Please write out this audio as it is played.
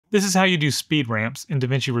This is how you do speed ramps in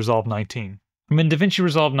DaVinci Resolve 19. I'm in DaVinci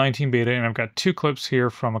Resolve 19 beta, and I've got 2 clips here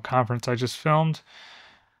from a conference I just filmed.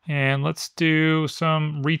 And let's do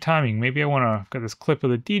some retiming. Maybe I want to, got this clip of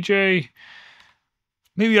the DJ.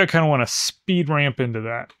 Maybe I kind of want to speed ramp into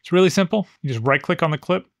that. It's really simple. You just right click on the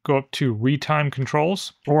clip, go up to retime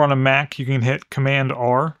controls, or on a Mac, you can hit Command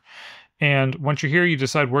R. And once you're here, you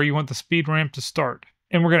decide where you want the speed ramp to start.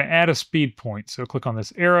 And we're going to add a speed point. So click on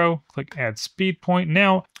this arrow, click add speed point.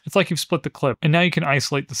 Now it's like you've split the clip, and now you can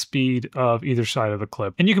isolate the speed of either side of the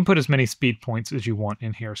clip. And you can put as many speed points as you want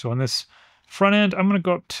in here. So in this front end, I'm going to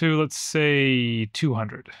go up to, let's say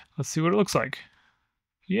 200. Let's see what it looks like.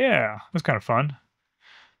 Yeah, that's kind of fun.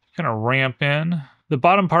 Kind of ramp in. The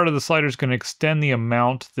bottom part of the slider is going to extend the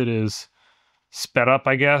amount that is sped up,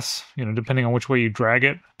 I guess, depending on which way you drag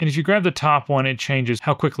it. And if you grab the top one, it changes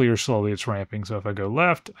how quickly or slowly it's ramping. So if I go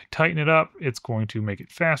left, I tighten it up, it's going to make it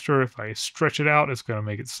faster. If I stretch it out, it's going to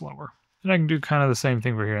make it slower. And I can do kind of the same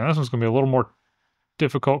thing for here. Now this one's going to be a little more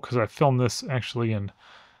difficult because I filmed this actually in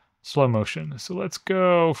slow motion. So let's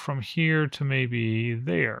go from here to maybe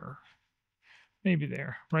there. Maybe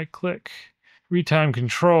there. Right click. Retime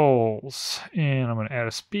controls, and I'm going to add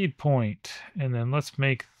a speed point, and then let's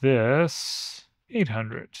make this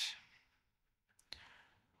 800.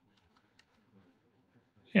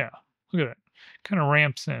 Yeah, look at that. Kind of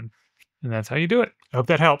ramps in, and that's how you do it. I hope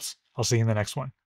that helps. I'll see you in the next one.